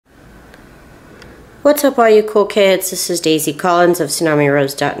What's up all you cool kids, this is Daisy Collins of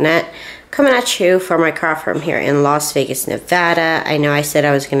TsunamiRose.net coming at you from my craft room here in Las Vegas, Nevada. I know I said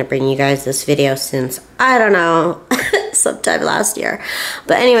I was going to bring you guys this video since, I don't know, sometime last year.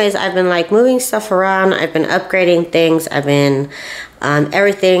 But anyways, I've been like moving stuff around, I've been upgrading things, I've been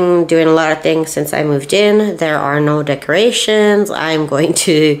doing a lot of things since I moved in. There are no decorations. I'm going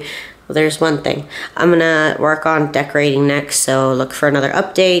to... There's one thing I'm gonna work on decorating next, so look for another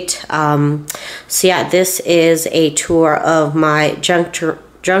update. So yeah, this is a tour of my junk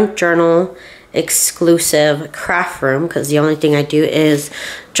journal exclusive craft room, because the only thing I do is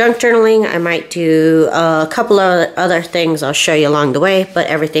junk journaling. I might do a couple of other things I'll show you along the way, but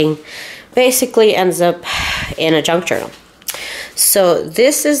everything basically ends up in a junk journal. So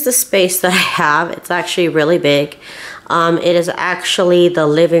this is the space that I have. It's actually really big. It is actually the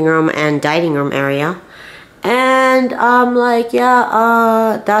living room and dining room area. And I'm like,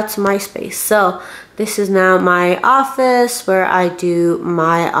 yeah, that's my space. So this is now my office where I do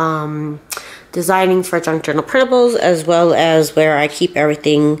my designing for junk journal printables, as well as where I keep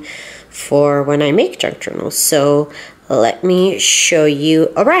everything for when I make junk journals. So let me show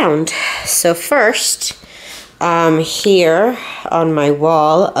you around. So first, here on my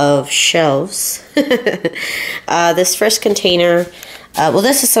wall of shelves, this first container, well,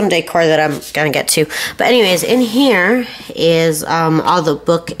 this is some decor that I'm gonna get to, but anyways, in here is all the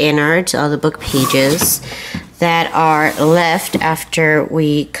book innards, all the book pages that are left after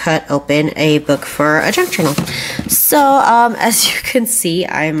we cut open a book for a junk journal. So as you can see,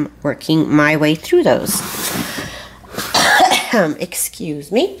 I'm working my way through those.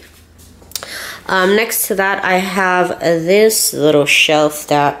 Excuse me. Next to that, I have this little shelf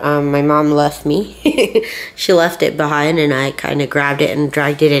that my mom left me. She left it behind and I kind of grabbed it and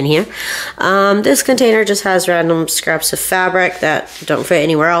dragged it in here. This container just has random scraps of fabric that don't fit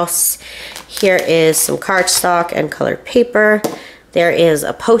anywhere else. Here is some cardstock and colored paper. There is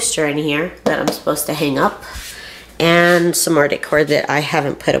a poster in here that I'm supposed to hang up, and some more decor that I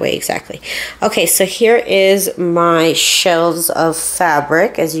haven't put away exactly. Okay, so here is my shelves of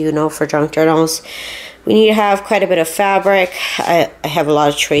fabric. As you know, for junk journals, we need to have quite a bit of fabric. I have a lot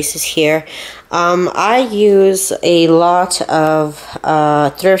of choices here. I use a lot of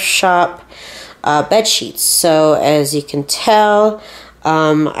thrift shop bed sheets. So as you can tell,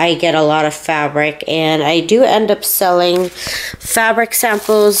 I get a lot of fabric, and I do end up selling fabric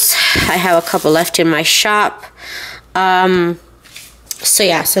samples. I have a couple left in my shop. So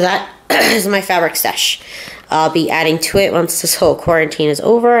yeah, so that is my fabric stash. I'll be adding to it once this whole quarantine is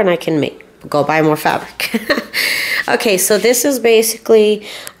over and I can go buy more fabric. Okay, so this is basically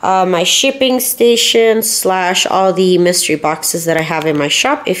my shipping station / all the mystery boxes that I have in my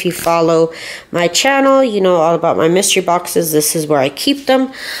shop. If you follow my channel, you know all about my mystery boxes. This is where I keep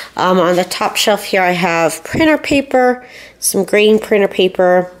them. On the top shelf here, I have printer paper, some green printer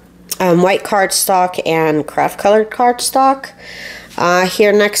paper, white cardstock, and craft colored cardstock.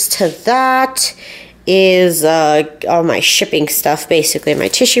 Here next to that is all my shipping stuff, basically my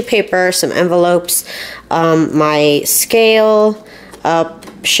tissue paper, some envelopes, my scale,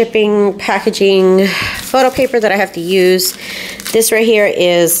 shipping, packaging, photo paper that I have to use. This right here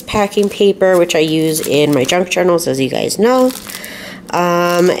is packing paper, which I use in my junk journals, as you guys know.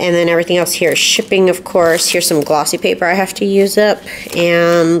 And then everything else here is shipping, of course. Here's some glossy paper I have to use up,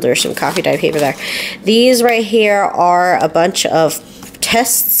 and there's some coffee dye paper there. These right here are a bunch of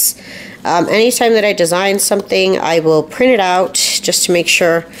tests. Anytime that I design something, I will print it out just to make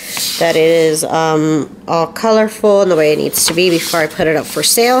sure that it is all colorful and the way it needs to be before I put it up for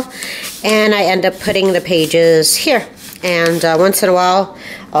sale. And I end up putting the pages here. And once in a while,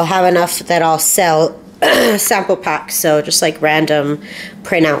 I'll have enough that I'll sell sample packs, so just like random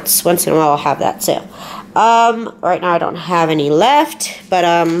printouts. Once in a while I'll have that sale. Right now I don't have any left, but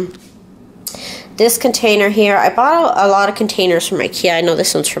this container here, I bought a lot of containers from Ikea. I know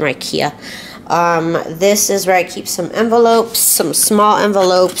this one's from Ikea. This is where I keep some envelopes, some small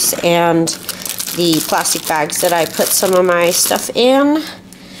envelopes, and the plastic bags that I put some of my stuff in.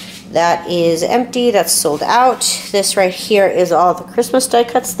 That is empty, that's sold out. This right here is all the Christmas die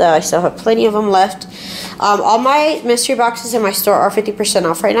cuts, that I still have plenty of them left. All my mystery boxes in my store are 50%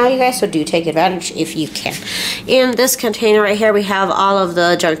 off right now, you guys, so do take advantage if you can. In this container right here, we have all of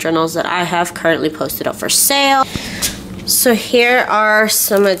the junk journals that I have currently posted up for sale. So here are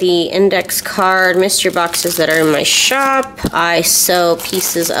some of the index card mystery boxes that are in my shop. I sew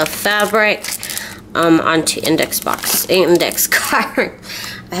pieces of fabric onto index card.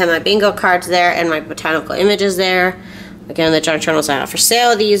 I have my bingo cards there and my botanical images there. Again, the junk journals I have for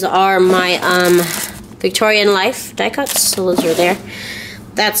sale. These are my Victorian Life die cuts, so those are there.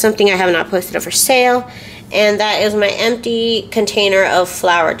 that's something I have not posted up for sale. And that is my empty container of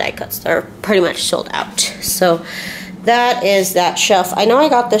flower die cuts. They're pretty much sold out. So that is that shelf. I know I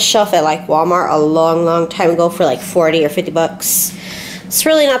got this shelf at like Walmart a long time ago for like 40 or 50 bucks. It's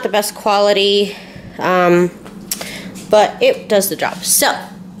really not the best quality, but it does the job. So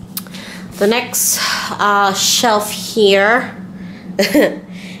the next shelf here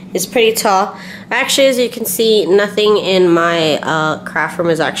is pretty tall. Actually, as you can see, nothing in my craft room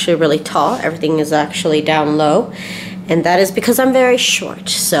is actually really tall. Everything is actually down low. And that is because I'm very short.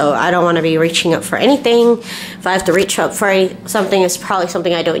 So I don't want to be reaching up for anything. If I have to reach up for something, it's probably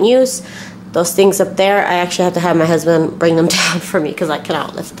something I don't use. Those things up there, I actually have to have my husband bring them down for me because I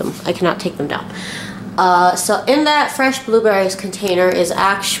cannot lift them. I cannot take them down. So in that fresh blueberries container is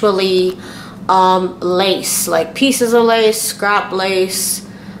actually lace. Like pieces of lace, scrap lace.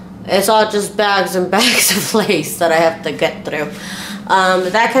 It's all just bags and bags of lace that I have to get through.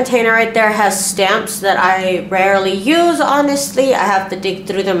 That container right there has stamps that I rarely use, honestly. I have to dig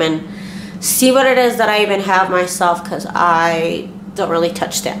through them and see what it is that I even have myself because I don't really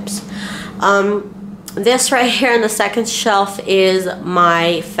touch stamps. This right here in the second shelf is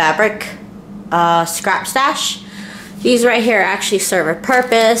my fabric scrap stash. These right here actually serve a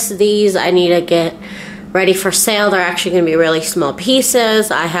purpose. These I need to get ready for sale. They're actually going to be really small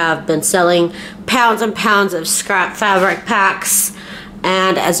pieces. I have been selling pounds and pounds of scrap fabric packs,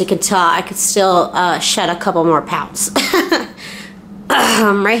 and as you can tell, I could still shed a couple more pounds.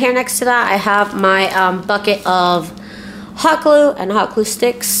 Right here next to that, I have my bucket of hot glue and hot glue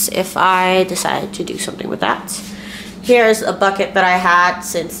sticks if I decide to do something with that. Here's a bucket that I had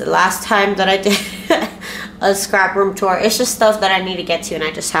since the last time that I did a scrap room tour. It's just stuff that I need to get to, and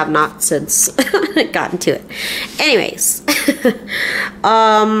I just have not since gotten to it. Anyways,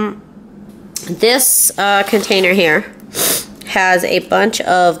 this container here has a bunch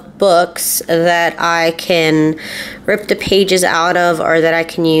of books that I can rip the pages out of, or that I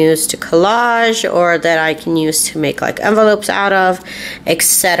can use to collage, or that I can use to make like envelopes out of,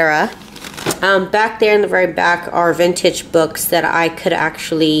 etc. Back there in the very back are vintage books that I could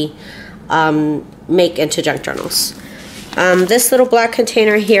actually make into junk journals. This little black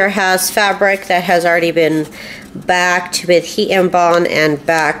container here has fabric that has already been backed with heat and bond and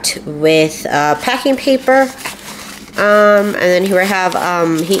backed with packing paper. And then here we have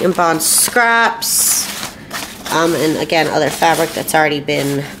heat and bond scraps, and again other fabric that's already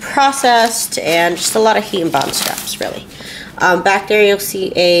been processed, and just a lot of heat and bond scraps really. Back there you'll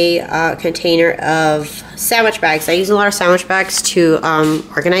see a container of sandwich bags. I use a lot of sandwich bags to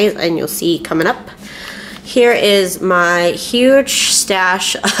organize, and you'll see coming up. Here is my huge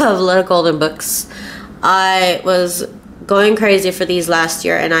stash of little golden books. I was going crazy for these last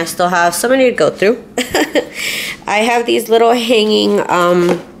year, and I still have so many to go through. I have these little hanging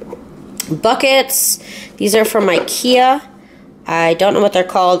buckets. These are from Ikea. I don't know what they're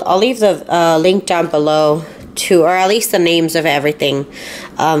called. I'll leave the link down below to, or at least the names of everything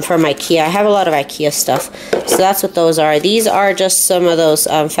from Ikea. I have a lot of Ikea stuff, so that's what those are. These are just some of those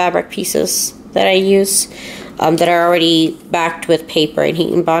fabric pieces that I use that are already backed with paper and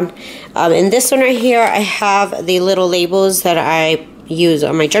heat and bond. In this one right here, I have the little labels that I use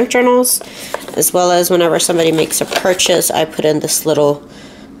on my junk journals, as well as whenever somebody makes a purchase, I put in this little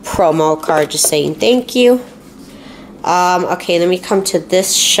promo card just saying thank you. Okay, let me come to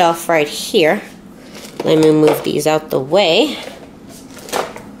this shelf right here. Let me move these out the way.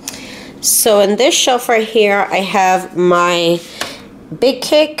 So in this shelf right here, I have my Big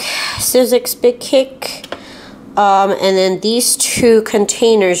Kick, Sizzix Big Kick, and then these two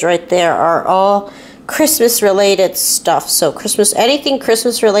containers right there are all Christmas related stuff. So anything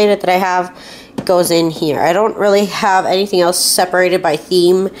Christmas related that I have goes in here. I don't really have anything else separated by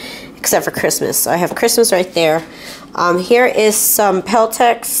theme except for Christmas. So I have Christmas right there. Here is some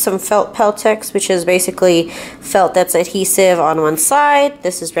Peltex, some felt Peltex, which is basically felt that's adhesive on one side.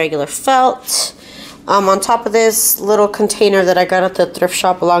 This is regular felt. On top of this little container that I got at the thrift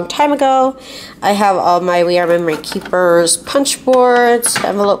shop a long time ago, I have all my We Are Memory Keepers punch boards,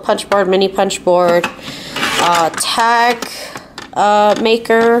 envelope punch board, mini punch board, tag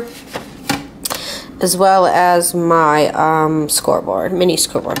maker, as well as my scoreboard, mini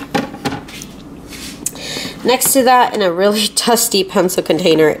scoreboard. Next to that, in a really dusty pencil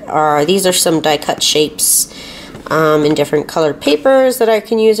container, these are some die cut shapes in different colored papers that I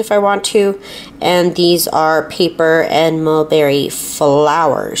can use if I want to. And these are paper and mulberry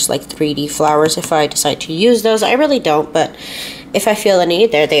flowers, like 3D flowers if I decide to use those. I really don't, but if I feel the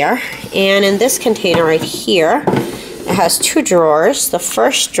need, there they are. And in this container right here, it has two drawers. The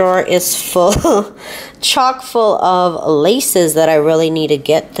first drawer is full chock full of laces that I really need to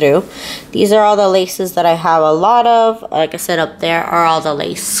get through. These are all the laces that I have a lot of. Like I said, up there are all the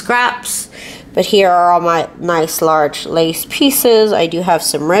lace scraps. But here are all my nice large lace pieces. I do have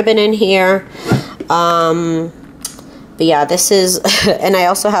some ribbon in here. But yeah, this is, and I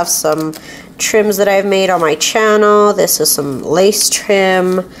also have some trims that I've made on my channel. This is some lace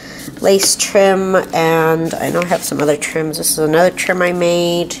trim, and I know I have some other trims. This is another trim I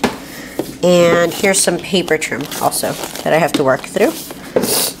made. And here's some paper trim also that I have to work through.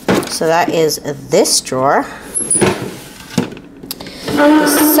 So that is this drawer.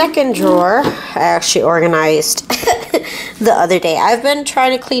 The second drawer I actually organized the other day. I've been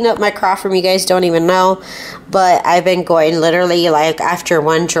trying to clean up my craft room, you guys don't even know, but I've been going literally like after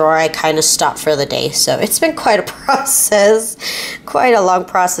one drawer I kind of stopped for the day. So it's been quite a process, quite a long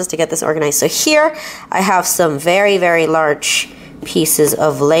process to get this organized. So here I have some very, very large pieces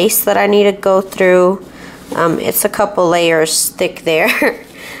of lace that I need to go through. It's a couple layers thick there.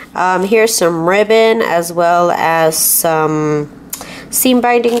 Here's some ribbon as well as some seam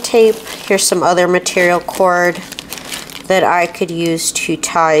binding tape. Here's some other material cord that I could use to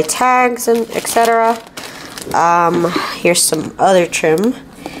tie tags and etc. Here's some other trim,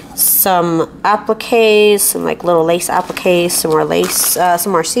 some appliques, some like little lace appliques, some more lace,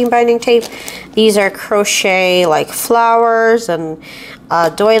 some more seam binding tape. These are crochet like flowers and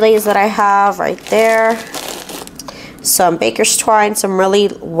doilies that I have right there. Some baker's twine, some really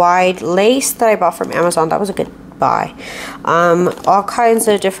wide lace that I bought from Amazon. That was a good buy. All kinds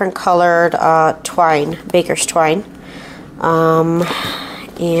of different colored twine, baker's twine. And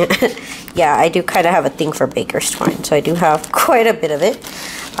yeah, I do kind of have a thing for baker's twine, so I do have quite a bit of it.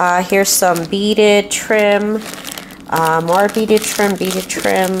 Here's some beaded trim, more beaded trim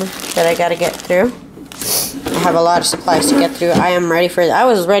that I gotta get through. I have a lot of supplies to get through. I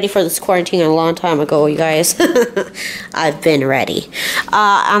was ready for this quarantine a long time ago, you guys. I've been ready.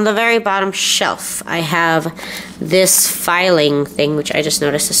 On the very bottom shelf, I have this filing thing, which I just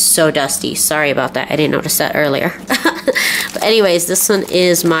noticed is so dusty. Sorry about that. I didn't notice that earlier. But anyways, this one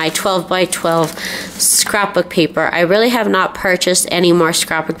is my 12 by 12 scrapbook paper. I really have not purchased any more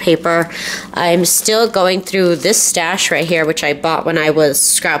scrapbook paper. I'm still going through this stash right here, which I bought when I was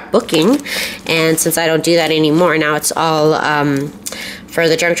scrapbooking. And since I don't do that anymore, now it's all for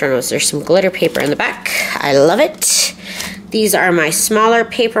the junk journals. There's some glitter paper in the back. I love it. These are my smaller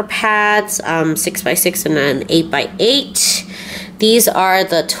paper pads, 6 by 6 and an 8 by 8. These are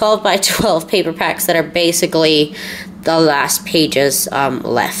the 12 by 12 paper packs that are basically the last pages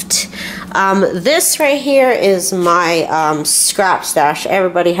left. This right here is my scrap stash.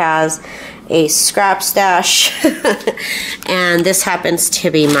 Everybody has a scrap stash and this happens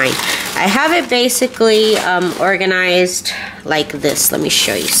to be mine. I have it basically organized like this. Let me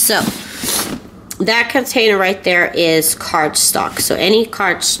show you. So that container right there is cardstock. So any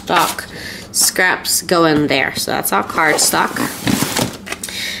cardstock scraps go in there. So that's all cardstock.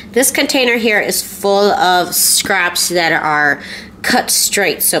 This container here is full of scraps that are cut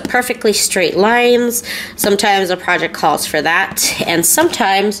straight, so perfectly straight lines. Sometimes a project calls for that, and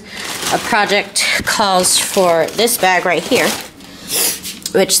sometimes a project calls for this bag right here,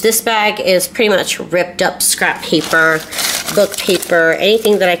 which this bag is pretty much ripped up scrap paper, book paper,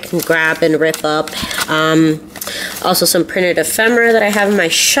 anything that I can grab and rip up. Also some printed ephemera that I have in my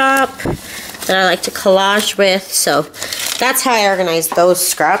shop that I like to collage with. So that's how I organize those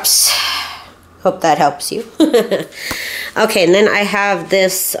scraps. Hope that helps you. Okay, and then I have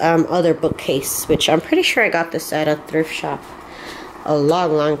this other bookcase, which I'm pretty sure I got this at a thrift shop a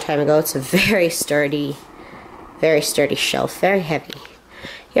long time ago. It's a very sturdy shelf, very heavy.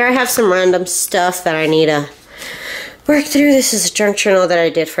 Here I have some random stuff that I need to work through. This is a junk journal that I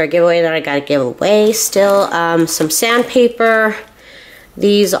did for a giveaway that I got to give away still. Some sandpaper.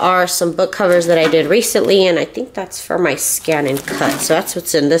 These are some book covers that I did recently, and I think that's for my scan and cut. So that's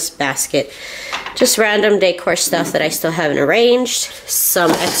what's in this basket. Just random decor stuff that I still haven't arranged.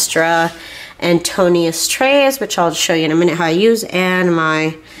 Some extra Antonious trays, which I'll show you in a minute how I use, and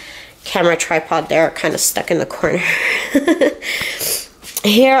my camera tripod there kind of stuck in the corner.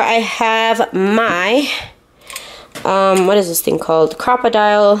 Here I have my, what is this thing called?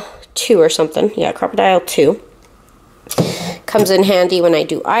 Crocodile 2 or something. Yeah, Crocodile 2. Comes in handy when I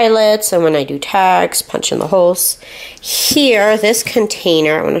do eyelets and when I do tags, punch in the holes. Here, this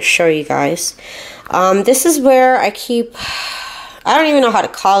container, I want to show you guys. This is where I keep, I don't even know how to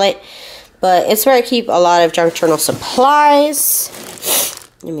call it, but it's where I keep a lot of junk journal supplies.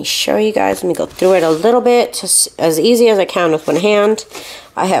 Let me show you guys. Let me go through it a little bit, just as easy as I can with one hand.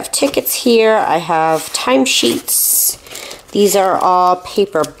 I have tickets here. I have timesheets. These are all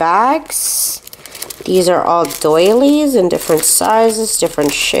paper bags. These are all doilies in different sizes,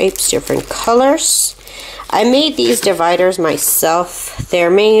 different shapes, different colors. I made these dividers myself. They're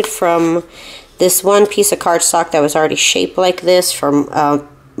made from this one piece of cardstock that was already shaped like this from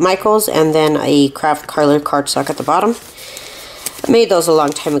Michael's, and then a craft colored cardstock at the bottom. I made those a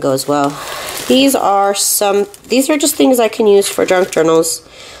long time ago as well. These are just things I can use for junk journals.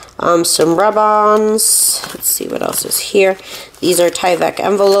 Some rub-ons. Let's see what else is here. These are Tyvek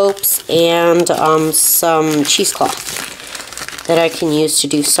envelopes and some cheesecloth that I can use to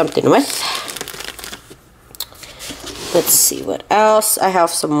do something with. Let's see what else. I have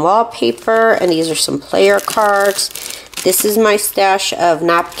some wallpaper, and these are some player cards. This is my stash of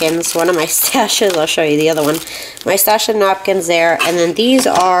napkins. One of my stashes. I'll show you the other one. My stash of napkins there, and then these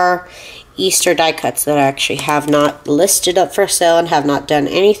are Easter die cuts that I actually have not listed up for sale and have not done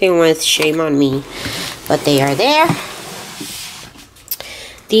anything with. Shame on me, but they are there.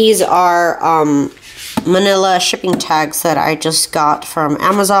 These are Manila shipping tags that I just got from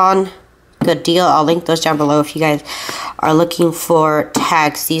Amazon. Good deal. I'll link those down below if you guys are looking for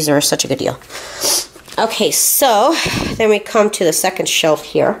tags. These are such a good deal. Okay, so then we come to the second shelf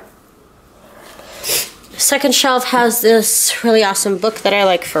here. Second shelf has this really awesome book that I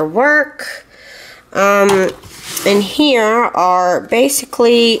like for work. And here are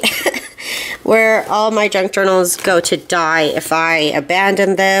basically where all my junk journals go to die if I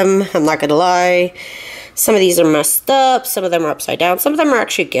abandon them. I'm not gonna lie. Some of these are messed up, some of them are upside down, some of them are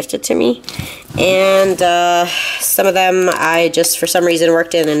actually gifted to me, and some of them I just for some reason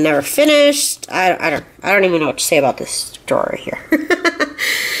worked in and never finished. I don't even know what to say about this drawer here.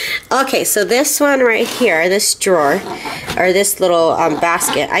 Okay, so this one right here, this drawer, or this little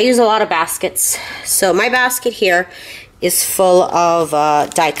basket, I use a lot of baskets. So my basket here is full of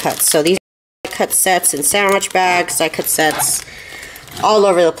die cuts. So these are die cut sets and sandwich bags, die cut sets, all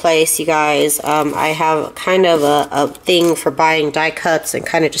over the place, you guys. I have kind of a thing for buying die cuts and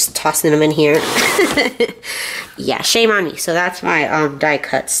kind of just tossing them in here. Yeah, shame on me. So that's my die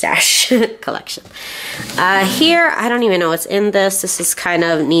cut stash collection. Here, I don't even know what's in this. This is kind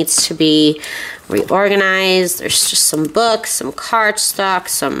of needs to be reorganized. There's just some books, some cardstock,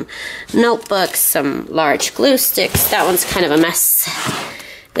 some notebooks, some large glue sticks. That one's kind of a mess.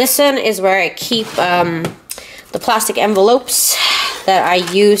 This one is where I keep the plastic envelopes that I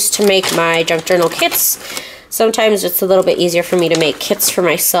use to make my junk journal kits. Sometimes it's a little bit easier for me to make kits for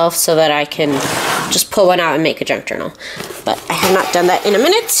myself so that I can just pull one out and make a junk journal. But I have not done that in a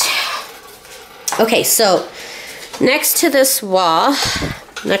minute. Okay, so next to this wall,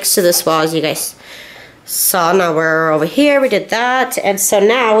 as you guys saw, now we're over here, we did that. And so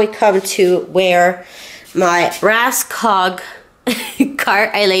now we come to where my Raskog Cart,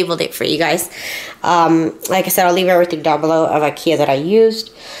 I labeled it for you guys. Like I said, I'll leave everything down below of Ikea that I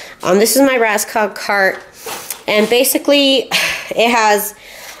used. This is my Raskog Cart, and basically it has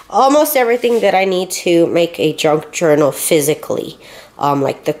almost everything that I need to make a junk journal physically,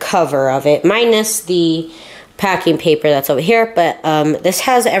 like the cover of it, minus the packing paper that's over here, but this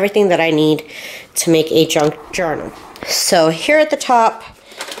has everything that I need to make a junk journal. So here at the top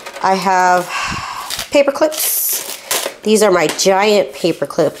I have paper clips. These are my giant paper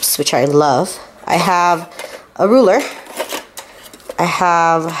clips, which I love. I have a ruler. I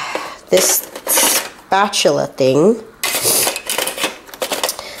have this spatula thing.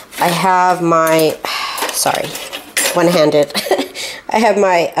 I have my, sorry, one-handed. I have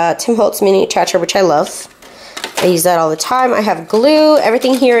my Tim Holtz mini attacher, which I love. I use that all the time. I have glue.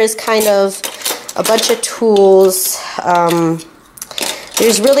 Everything here is kind of a bunch of tools.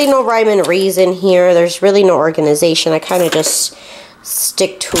 There's really no rhyme and reason here. There's really no organization. I kind of just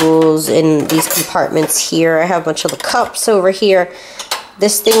stick tools in these compartments here. I have a bunch of the cups over here.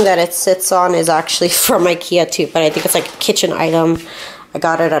 This thing that it sits on is actually from Ikea too, but I think it's like a kitchen item. I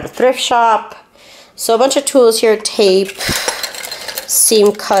got it at a thrift shop. So a bunch of tools here, tape,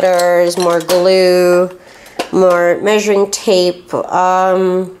 seam cutters, more glue, more measuring tape.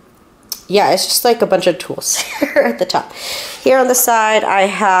 Yeah, it's just like a bunch of tools here at the top. Here on the side, I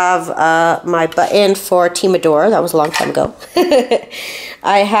have my button for Timador. That was a long time ago.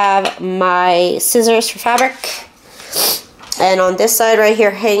 I have my scissors for fabric. And on this side right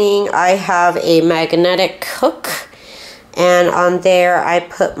here hanging, I have a magnetic hook. And on there, I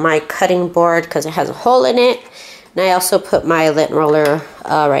put my cutting board because it has a hole in it. And I also put my lint roller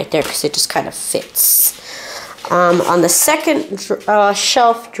right there because it just kind of fits. On the second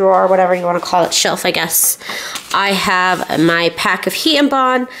shelf drawer, whatever you want to call it, shelf I guess, I have my pack of heat and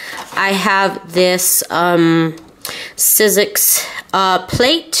bond. I have this Sizzix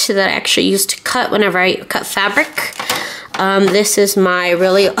plate that I actually use to cut whenever I cut fabric. This is my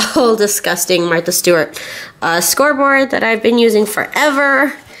really old, disgusting Martha Stewart scoreboard that I've been using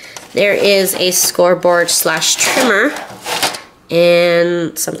forever. There is a scoreboard slash trimmer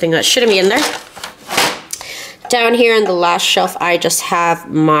and something that shouldn't be in there. Down here in the last shelf, I just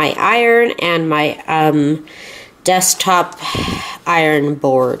have my iron and my desktop iron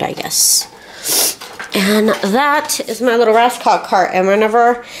board, I guess. And that is my little Raskog cart. And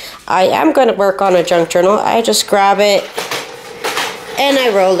whenever I am going to work on a junk journal, I just grab it and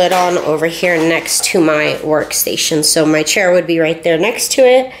I roll it on over here next to my workstation. So my chair would be right there next to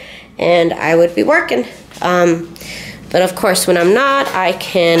it, and I would be working. But of course, when I'm not, I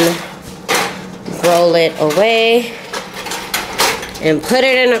can roll it away and put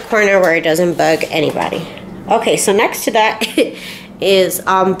it in a corner where it doesn't bug anybody. Okay, so next to that is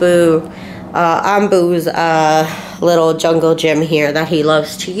Ambu's little jungle gym here that he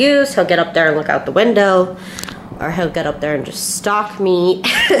loves to use. He'll get up there and look out the window, or he'll get up there and just stalk me.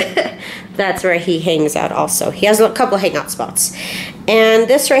 That's where he hangs out also. He has a couple hangout spots. And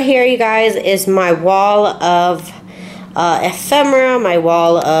this right here, you guys, is my wall of ephemera, my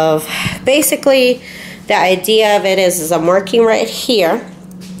wall of, basically, the idea of it is I'm working right here,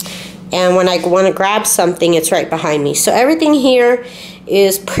 and when I want to grab something, it's right behind me. So everything here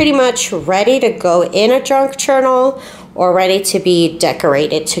is pretty much ready to go in a junk journal or ready to be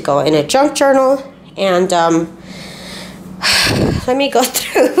decorated to go in a junk journal. And let me go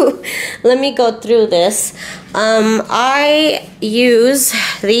through this. I use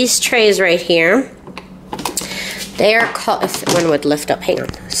these trays right here. They are called, if one would lift up, hang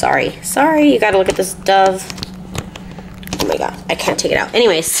on, sorry, you gotta look at this dove. Oh my god, I can't take it out.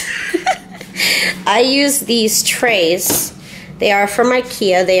 Anyways, I use these trays. They are from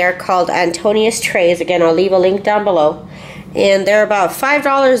Ikea. They are called Antonious trays. Again, I'll leave a link down below. And they're about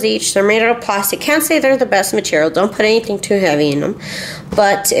 $5 each. They're made out of plastic. Can't say they're the best material. Don't put anything too heavy in them.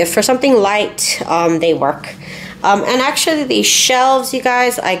 But if for something light, they work. And actually, these shelves, you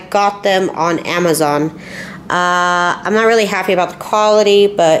guys, I got them on Amazon. I'm not really happy about the quality,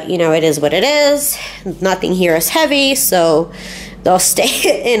 but you know, it is what it is. Nothing here is heavy, so they'll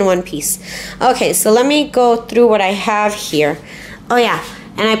stay in one piece. Okay, so let me go through what I have here. Oh yeah,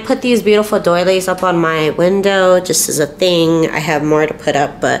 and I put these beautiful doilies up on my window just as a thing. I have more to put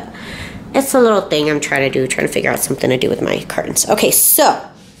up, but it's a little thing I'm trying to figure out something to do with my curtains. Okay, so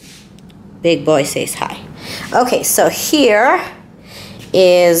big boy says hi. Okay, so here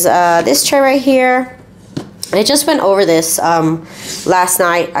is this tray right here. I just went over this last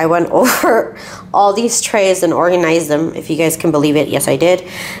night. I went over all these trays and organized them, if you guys can believe it. Yes, I did.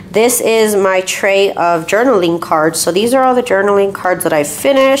 This is my tray of journaling cards. So these are all the journaling cards that I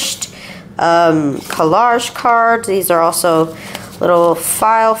finished. Collage cards. These are also little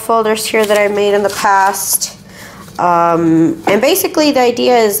file folders here that I made in the past. And basically the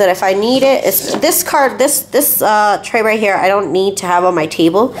idea is that if I need it, it's this card, this tray right here, I don't need to have on my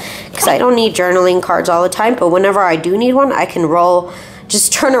table because I don't need journaling cards all the time. But whenever I do need one, I can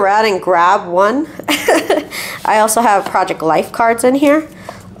just turn around and grab one. I also have Project Life cards in here,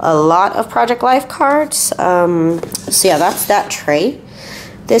 a lot of Project Life cards. So yeah, that's that tray.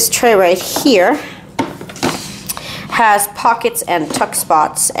 This tray right here has pockets and tuck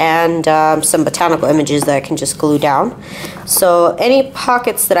spots and some botanical images that I can just glue down. So any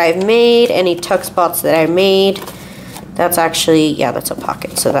pockets that I've made, any tuck spots that I've made, that's actually, yeah, that's a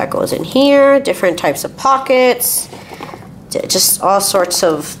pocket. So that goes in here, different types of pockets, just all sorts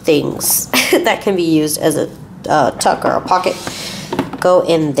of things that can be used as a tuck or a pocket go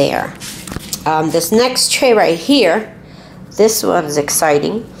in there. This next tray right here, this one is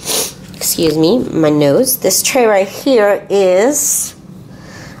exciting. Excuse me, my nose. This tray right here is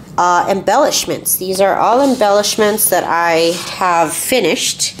embellishments. These are all embellishments that I have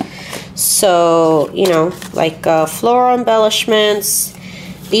finished. So, you know, like floral embellishments.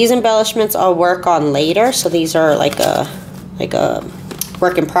 These embellishments I'll work on later. So these are like a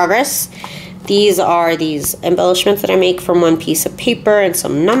work in progress. These are these embellishments that I make from one piece of paper and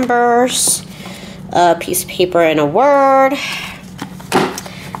some numbers, a piece of paper and a word.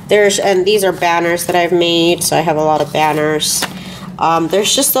 And these are banners that I've made, so I have a lot of banners.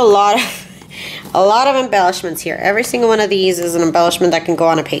 There's just a lot of embellishments here. Every single one of these is an embellishment that can go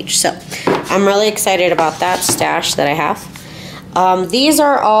on a page. So I'm really excited about that stash that I have. These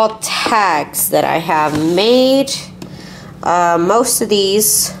are all tags that I have made. Most of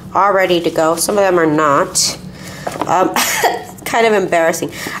these are ready to go. Some of them are not. Kind of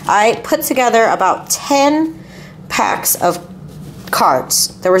embarrassing. I put together about 10 packs of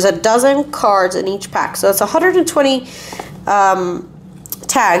cards. There was a dozen cards in each pack, so it's 120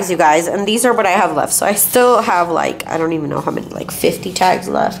 tags, you guys, and these are what I have left. So I still have like, I don't even know how many, like 50 tags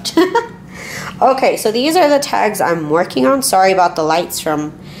left. Okay, so these are the tags I'm working on. Sorry about the lights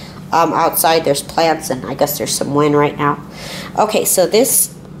from outside. There's plants and I guess there's some wind right now. Okay, so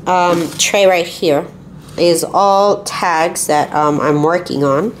this tray right here is all tags that I'm working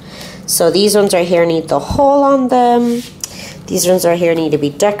on. So these ones right here need the hole on them. These ones right here need to be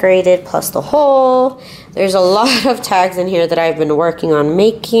decorated plus the hole. There's a lot of tags in here that I've been working on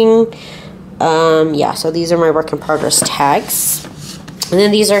making. Yeah, so these are my work in progress tags. And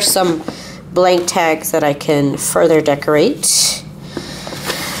then these are some blank tags that I can further decorate.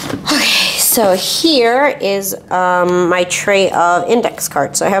 Okay, so here is my tray of index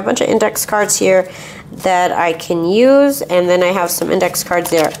cards. So I have a bunch of index cards here that I can use, and then I have some index cards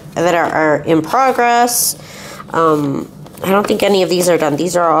there that are in progress. I don't think any of these are done.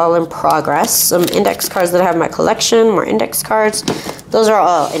 These are all in progress. Some index cards that I have in my collection, more index cards. Those are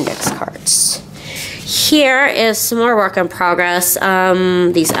all index cards. Here is some more work in progress.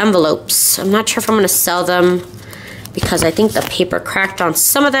 These envelopes. I'm not sure if I'm going to sell them because I think the paper cracked on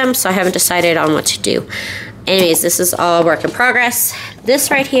some of them, so I haven't decided on what to do. Anyways, this is all work in progress. This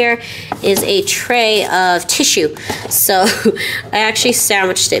right here is a tray of tissue. So I actually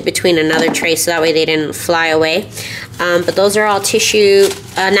sandwiched it between another tray so that way they didn't fly away. But those are all tissue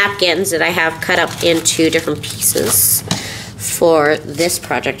napkins that I have cut up into different pieces for this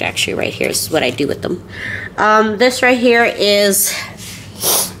project. Actually, right here is what I do with them. This right here is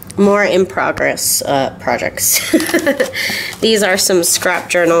more in progress projects. These are some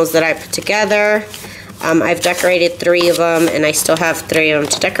scrap journals that I put together. I've decorated 3 of them, and I still have 3 of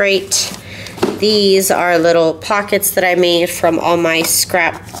them to decorate. These are little pockets that I made from all my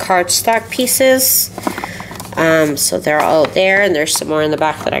scrap cardstock pieces. So they're all there, and there's some more in the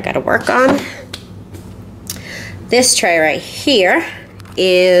back that I gotta work on. This tray right here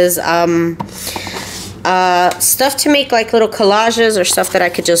is stuff to make like little collages or stuff that I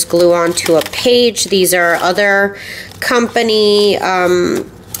could just glue onto a page. These are other company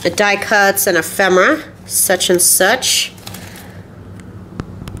die cuts and ephemera, such and such.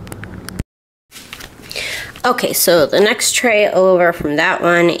 Okay, so the next tray over from that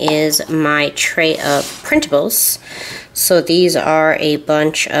one is my tray of printables. So these are a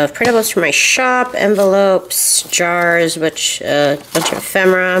bunch of printables from my shop, envelopes, jars, which a bunch of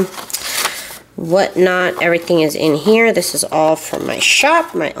ephemera, whatnot. Everything is in here. This is all from my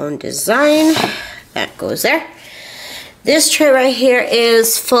shop, my own design. That goes there. This tray right here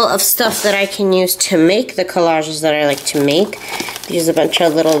is full of stuff that I can use to make the collages that I like to make. These are a bunch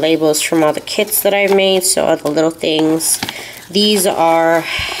of little labels from all the kits that I've made, so all the little things. These are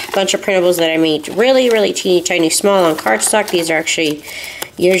a bunch of printables that I made really, really teeny tiny small on cardstock. These are actually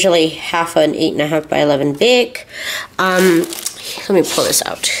usually half an 8.5 by 11 big. Let me pull this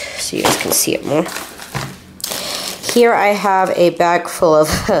out so you guys can see it more. Here I have a bag full of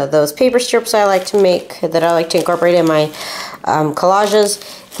those paper strips I like to make, that I like to incorporate in my collages.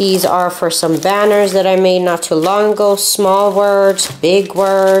 These are for some banners that I made not too long ago. Small words, big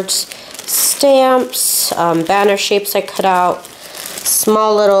words, stamps, banner shapes I cut out,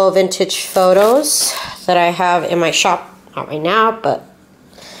 small little vintage photos that I have in my shop. Not right now, but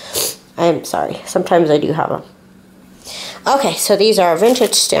I'm sorry. Sometimes I do have them. Okay, so these are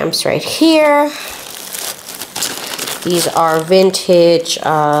vintage stamps right here. These are vintage,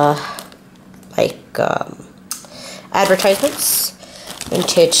 advertisements,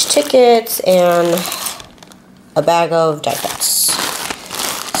 vintage tickets, and a bag of die cuts.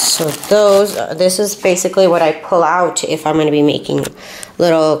 So this is basically what I pull out if I'm going to be making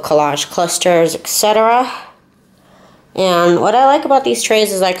little collage clusters, etc. And what I like about these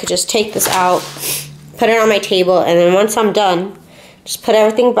trays is I could just take this out, put it on my table, and then once I'm done, just put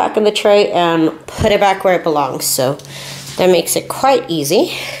everything back in the tray and put it back where it belongs. So that makes it quite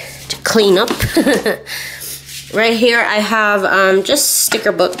easy to clean up. Right here I have just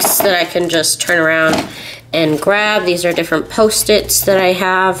sticker books that I can just turn around and grab. These are different Post-its that I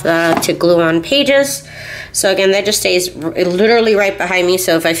have to glue on pages. So again, that just stays literally right behind me.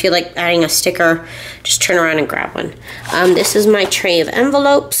 So if I feel like adding a sticker, just turn around and grab one. This is my tray of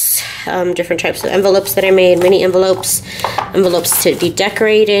envelopes, different types of envelopes that I made, mini envelopes, envelopes to be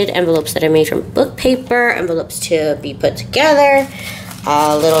decorated, envelopes that I made from book paper, envelopes to be put together,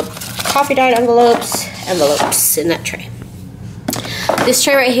 little coffee dyed envelopes in that tray. This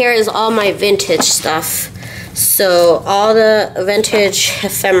tray right here is all my vintage stuff. So all the vintage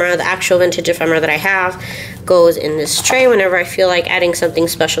ephemera, the actual vintage ephemera that I have, goes in this tray. Whenever I feel like adding something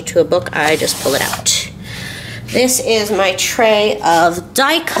special to a book, I just pull it out. This is my tray of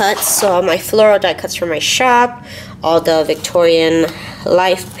die cuts, so all my floral die cuts from my shop, all the Victorian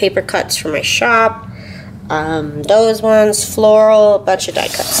life paper cuts from my shop. Those ones, floral, a bunch of die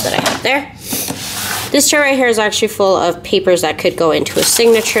cuts that I have there. This tray right here is actually full of papers that could go into a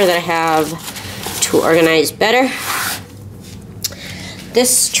signature that I have to organize better.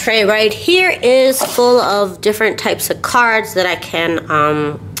 This tray right here is full of different types of cards that I can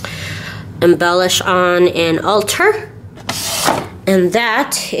embellish on and alter. And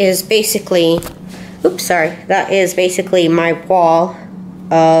that is basically, that is basically my wall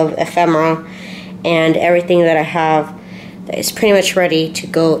of ephemera and everything that I have that is pretty much ready to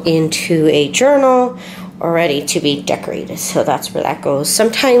go into a journal or ready to be decorated. So that's where that goes.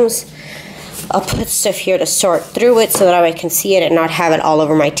 Sometimes I'll put stuff here to sort through it so that I can see it and not have it all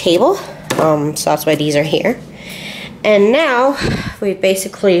over my table. So that's why these are here. And now we've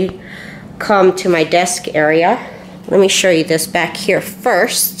basically come to my desk area. Let me show you this back here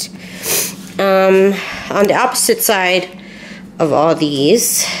first. On the opposite side of all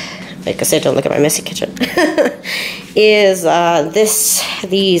these, like I said, don't look at my messy kitchen, is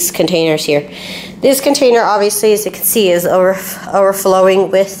these containers here. This container, obviously, as you can see, is overflowing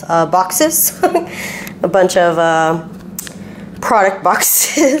with boxes. A bunch of product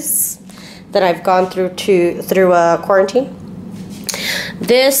boxes that I've gone through quarantine.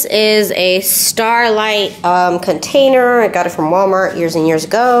 This is a Starlight container. I got it from Walmart years and years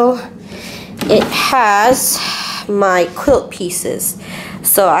ago. It has my quilt pieces.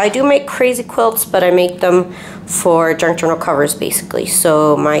 So I do make crazy quilts, but I make them for junk journal covers, basically.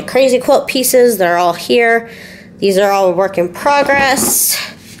 So my crazy quilt pieces, they're all here. These are all work in progress.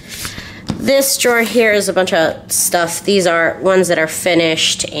 This drawer here is a bunch of stuff. These are ones that are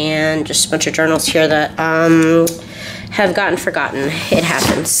finished and just a bunch of journals here that have gotten forgotten. It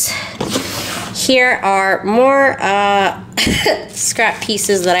happens. Here are more scrap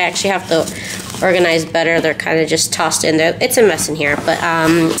pieces that I actually have to organize better. They're kind of just tossed in there. It's a mess in here, but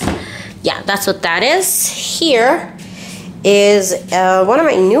yeah, that's what that is. Here is one of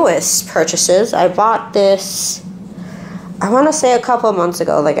my newest purchases. I bought this, I want to say a couple of months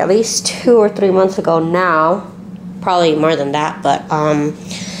ago, like at least 2 or 3 months ago now. Probably more than that, but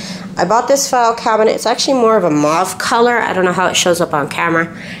I bought this file cabinet. It's actually more of a mauve color. I don't know how it shows up on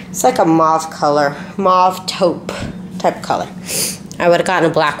camera. It's like a mauve color, mauve taupe type color. I would have gotten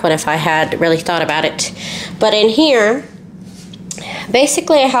a black one if I had really thought about it. But in here,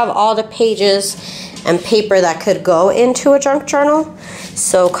 basically I have all the pages and paper that could go into a junk journal.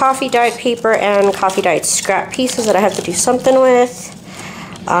 So coffee dyed paper and coffee dyed scrap pieces that I have to do something with.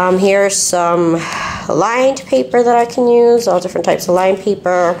 Here's some lined paper that I can use, all different types of lined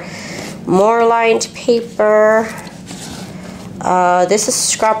paper. More lined paper. This is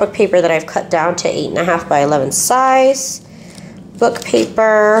scrapbook paper that I've cut down to 8.5 by 11 size. Book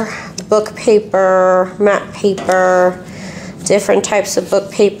paper, matte paper, different types of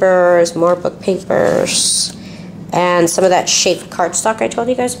book papers, more book papers, and some of that shaped cardstock I told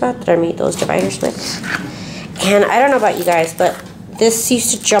you guys about that I made those dividers with. And I don't know about you guys, but this used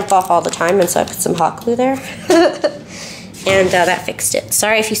to jump off all the time, and so I put some hot glue there. And that fixed it.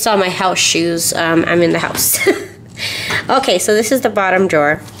 Sorry if you saw my house shoes. I'm in the house. Okay, so this is the bottom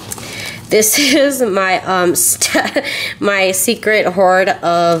drawer. This is my my secret hoard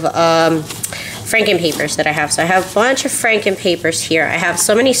of Franken papers that I have. So I have a bunch of Franken papers here. I have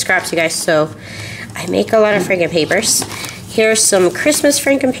so many scraps, you guys, so I make a lot of Franken papers. Here's some Christmas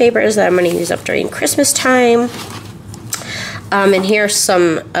Franken papers that I'm going to use up during Christmas time. And here's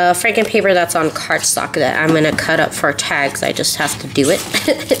some Franken paper that's on cardstock that I'm going to cut up for tags. I just have to do it.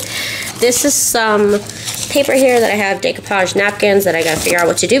 This is some paper here that I have decoupage napkins that I got to figure out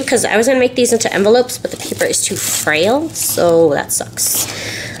what to do because I was going to make these into envelopes, but the paper is too frail, so that sucks.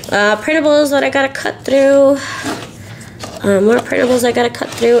 Printables that I got to cut through. More printables I got to cut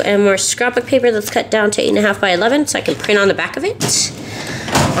through, and more scrapbook paper that's cut down to 8.5 by 11 so I can print on the back of it.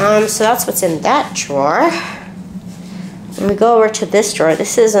 So that's what's in that drawer. When we go over to this drawer,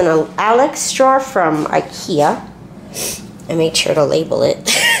 this is an Alex drawer from Ikea. I made sure to label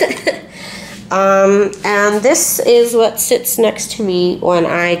it. And this is what sits next to me when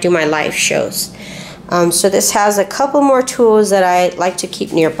I do my live shows. So this has a couple more tools that I like to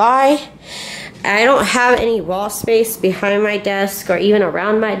keep nearby. I don't have any wall space behind my desk or even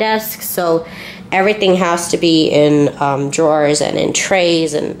around my desk, so everything has to be in drawers and in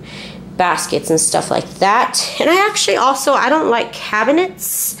trays and baskets and stuff like that. And I actually also, I don't like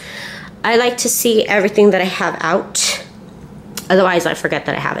cabinets. I like to see everything that I have out. Otherwise, I forget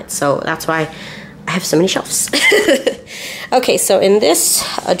that I have it. So that's why I have so many shelves. Okay, so in this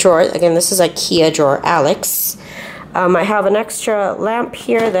drawer, again, this is Ikea drawer Alex. I have an extra lamp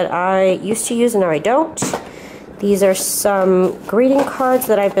here that I used to use and now I don't. These are some greeting cards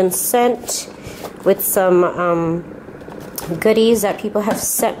that I've been sent with some goodies that people have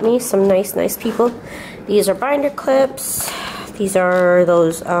sent me, some nice people. These are binder clips. These are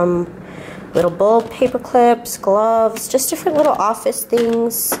those little bulb paper clips, gloves, just different little office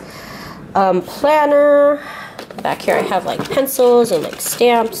things. Planner. Back here I have like pencils and like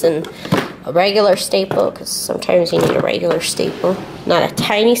stamps and a regular staple, because sometimes you need a regular staple, not a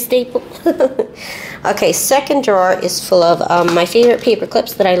tiny staple. Okay, second drawer is full of my favorite paper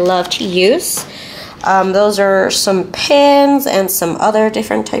clips that I love to use. Those are some pins and some other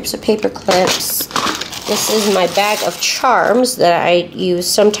different types of paper clips. This is my bag of charms that I use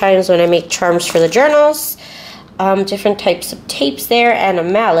sometimes when I make charms for the journals. Different types of tapes there, and a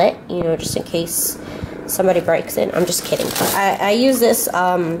mallet, you know, just in case somebody breaks in. I'm just kidding. I use this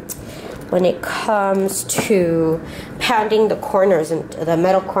when it comes to pounding the corners and the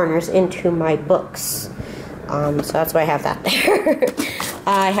metal corners into my books. So that's why I have that there.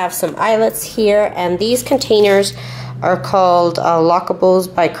 I have some eyelets here, and these containers are called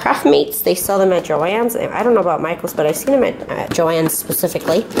Lockables by Craftmates. They sell them at Joann's. I don't know about Michael's, but I've seen them at Joann's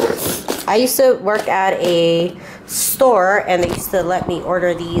specifically. I used to work at a store, and they used to let me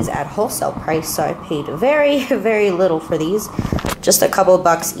order these at wholesale price, so I paid very little for these, just a couple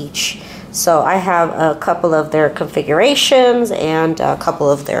bucks each. So I have a couple of their configurations and a couple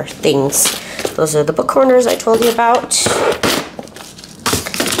of their things. Those are the book corners I told you about.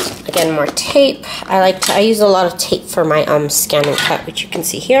 Again, more tape. I use a lot of tape for my scan and cut, which you can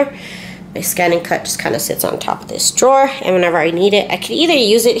see here. My scan and cut just kind of sits on top of this drawer, and whenever I need it, I can either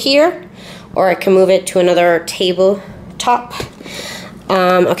use it here or I can move it to another table top.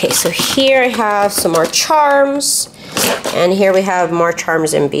 Okay, so here I have some more charms, and here we have more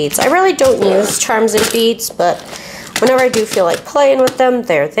charms and beads. I really don't use charms and beads, but whenever I do feel like playing with them,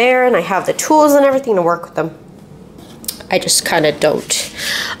 they're there, and I have the tools and everything to work with them. I just kind of don't.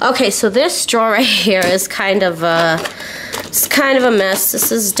 Okay, so this drawer right here is kind of a mess.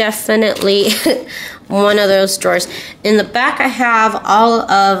 This is definitely one of those drawers. In the back I have all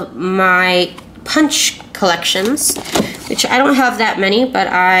of my punch collections, which I don't have that many, but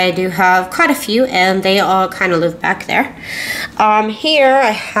I do have quite a few, and they all kind of live back there. Here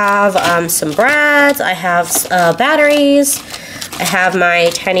I have some brads, I have batteries, I have my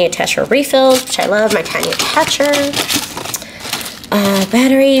tiny attacher refills, which I love, my tiny attacher.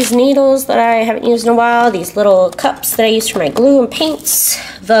 Batteries, needles that I haven't used in a while, these little cups that I use for my glue and paints,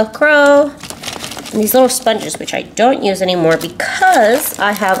 Velcro, and these little sponges, which I don't use anymore because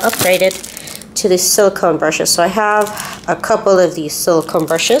I have upgraded to these silicone brushes. So I have a couple of these silicone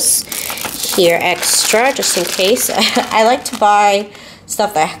brushes here extra, just in case. I like to buy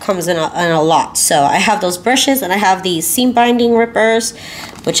stuff that comes in a lot. So I have those brushes, and I have these seam binding rippers,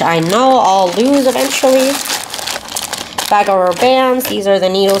 which I know I'll lose eventually. Bag of rubber bands. These are the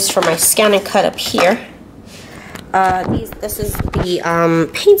needles for my scan and cut up here. This is the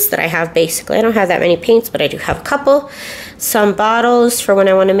paints that I have, basically. I don't have that many paints, but I do have a couple. Some bottles for when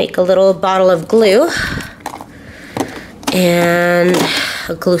I want to make a little bottle of glue. And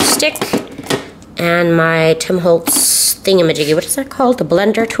a glue stick. And my Tim Holtz thingamajiggy. What is that called? The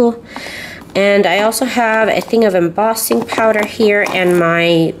blender tool. And I also have a thing of embossing powder here and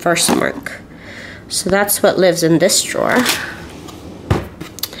my Versamark. So that's what lives in this drawer.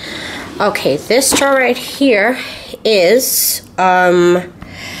 Okay, this drawer right here is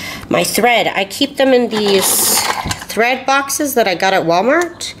my thread. I keep them in these thread boxes that I got at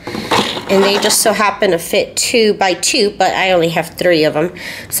Walmart, and they just so happen to fit 2 by 2, but I only have 3 of them.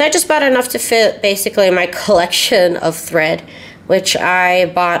 So I just bought enough to fit basically my collection of thread, which I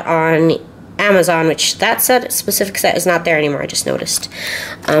bought on Amazon, which that specific set is not there anymore, I just noticed.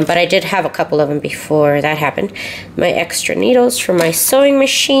 But I did have a couple of them before that happened. My extra needles for my sewing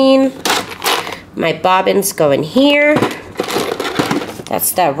machine. My bobbins go in here.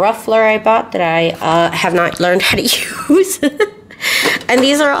 That's that ruffler I bought that I have not learned how to use. And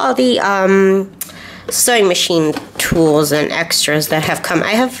these are all the sewing machine tools and extras that have come.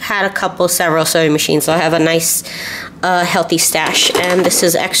 I have had several sewing machines, so I have a nice healthy stash. And this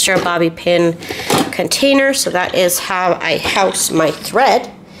is extra bobby pin container, so that is how I house my thread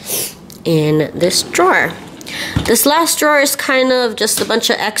in this drawer. This last drawer is kind of just a bunch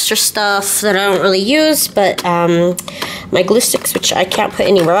of extra stuff that I don't really use, but my glue sticks, which I can't put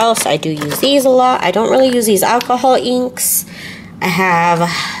anywhere else, I do use these a lot. I don't really use these alcohol inks. I have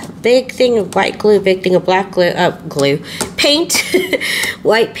a big thing of white glue, big thing of black glue, paint,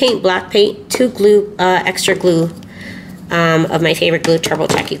 white paint, black paint, 2 glue, extra glue of my favorite glue, Turbo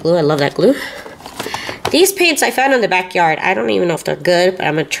Tacky glue. I love that glue. These paints I found in the backyard. I don't even know if they're good, but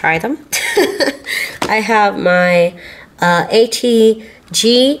I'm gonna try them. I have my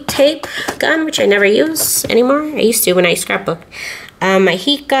ATG tape gun, which I never use anymore. I used to when I scrapbook. My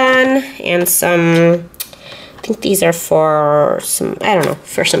heat gun and some, I think these are for some, I don't know,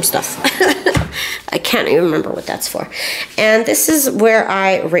 for some stuff. I can't even remember what that's for. And this is where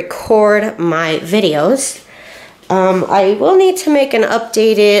I record my videos. I will need to make an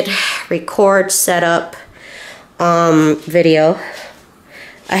updated record setup video.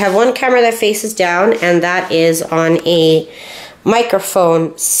 I have one camera that faces down, and that is on a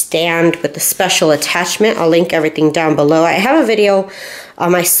microphone stand with a special attachment. I'll link everything down below. I have a video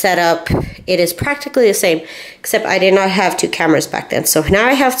on my setup. It is practically the same, except I did not have two cameras back then. So now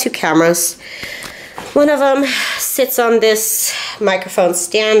I have two cameras. One of them sits on this microphone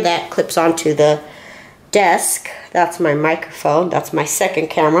stand that clips onto the desk. That's my microphone. That's my second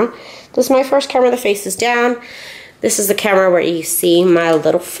camera. This is my first camera that faces down. This is the camera where you see my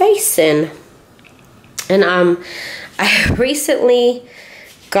little face in. And I recently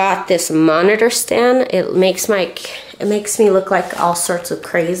got this monitor stand. It makes me look like all sorts of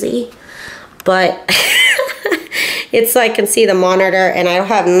crazy, but it's so I can see the monitor, and I don't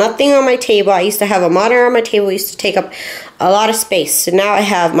have nothing on my table. I used to have a monitor on my table. It used to take up a lot of space. So now I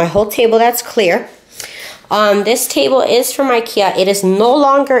have my whole table that's clear. This table is from Ikea. It is no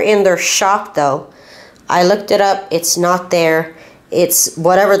longer in their shop though. I looked it up. It's not there. It's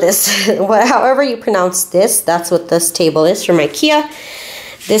whatever this, however you pronounce this, that's what this table is from Ikea.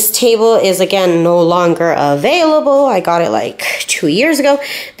 This table is, again, no longer available. I got it like 2 years ago.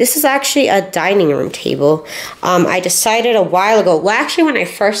 This is actually a dining room table. I decided a while ago, well, actually when I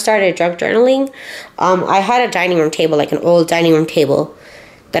first started drug journaling, I had a dining room table, like an old dining room table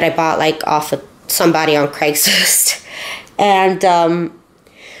that I bought like off of somebody on Craigslist. And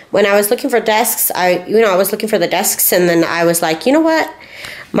when I was looking for desks, I was looking for the desks, and then I was like, you know what?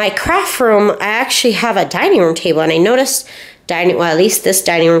 My craft room, I actually have a dining room table, and I noticed at least this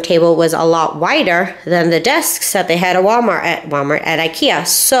dining room table was a lot wider than the desks that they had at Ikea.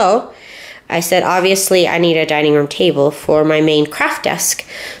 So I said, obviously, I need a dining room table for my main craft desk.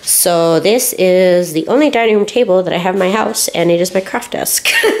 So this is the only dining room table that I have in my house, and it is my craft desk.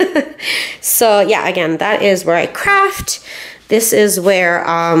 So yeah, again, that is where I craft. This is where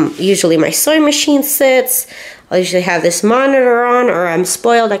usually my sewing machine sits. I'll usually have this monitor on, or I'm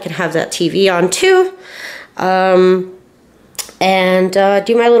spoiled, I can have that TV on too. And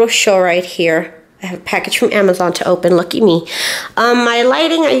do my little show right here. I have a package from Amazon to open, lucky me. My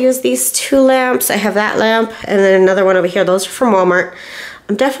lighting, I use these two lamps. I have that lamp and then another one over here. Those are from Walmart.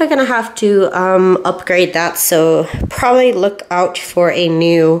 I'm definitely gonna have to upgrade that, so probably look out for a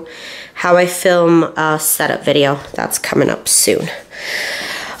new how I film setup video. That's coming up soon.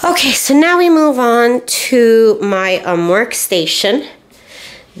 Okay, so now we move on to my workstation.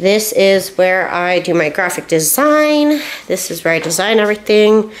 This is where I do my graphic design. This is where I design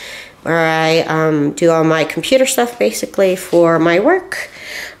everything, where I do all my computer stuff basically for my work.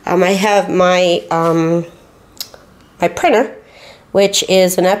 I have my my printer, which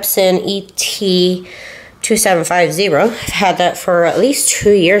is an Epson ET2750. I've had that for at least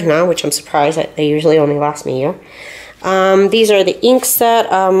 2 years now, which I'm surprised that they usually only last me a year. These are the inks that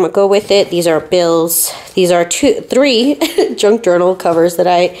go with it. These are bills. These are 3 junk journal covers that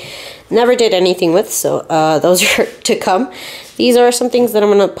I never did anything with, so those are to come. These are some things that I'm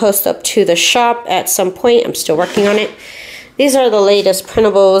going to post up to the shop at some point. I'm still working on it. These are the latest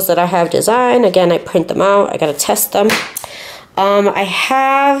printables that I have designed. Again, I print them out. I got to test them. I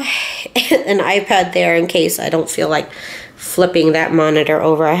have an iPad there in case I don't feel like flipping that monitor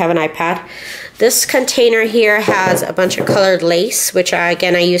over. I have an iPad. This container here has a bunch of colored lace, which I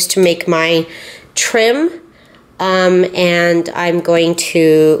use to make my trim. And I'm going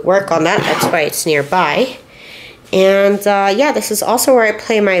to work on that. That's why it's nearby. And yeah, this is also where I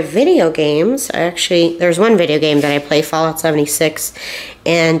play my video games. There's one video game that I play, Fallout 76,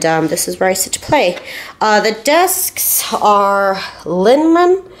 and this is where I sit to play. The desks are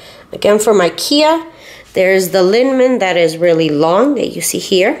Linnmon, again from Ikea. There's the Linnmon that is really long that you see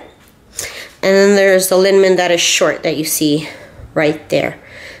here, and then there's the Linnmon that is short that you see right there.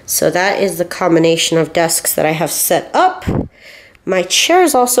 So that is the combination of desks that I have set up. My chair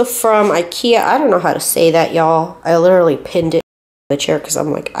is also from Ikea. I don't know how to say that, y'all. I literally pinned it to the chair because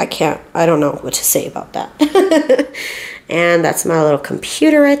I'm like, I don't know what to say about that. And that's my little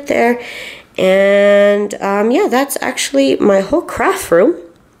computer right there. And yeah, that's actually my whole craft room.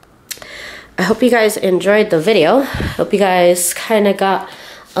 I hope you guys enjoyed the video. Hope you guys kind of got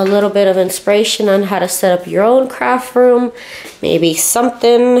a little bit of inspiration on how to set up your own craft room. Maybe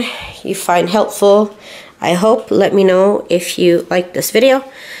something you find helpful. I hope. Let me know if you like this video.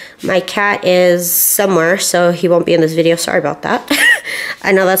 My cat is somewhere, so he won't be in this video. Sorry about that.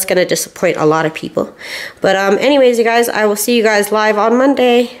 I know that's gonna disappoint a lot of people. But anyways, you guys, I will see you guys live on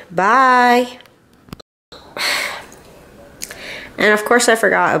Monday. Bye. And of course I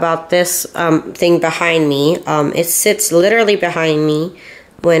forgot about this thing behind me. It sits literally behind me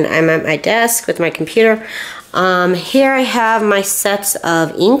when I'm at my desk with my computer. Here I have my sets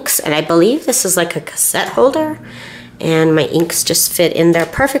of inks, and I believe this is like a cassette holder, and my inks just fit in there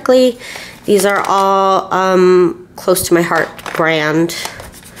perfectly. These are all close to my heart brand.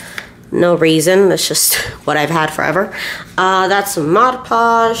 No reason, that's just what I've had forever. That's some Mod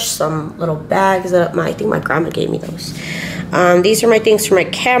Podge, some little bags that I think my grandma gave me those. These are my things for my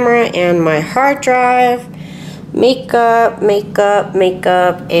camera and my hard drive. Makeup,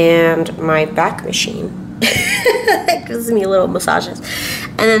 and my back machine. That gives me little massages.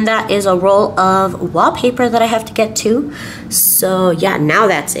 And then that is a roll of wallpaper that I have to get to. So yeah, now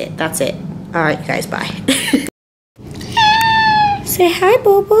that's it. That's it. All right, you guys, bye. Say hi,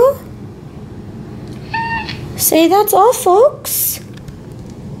 Bobo. Say that's all, folks.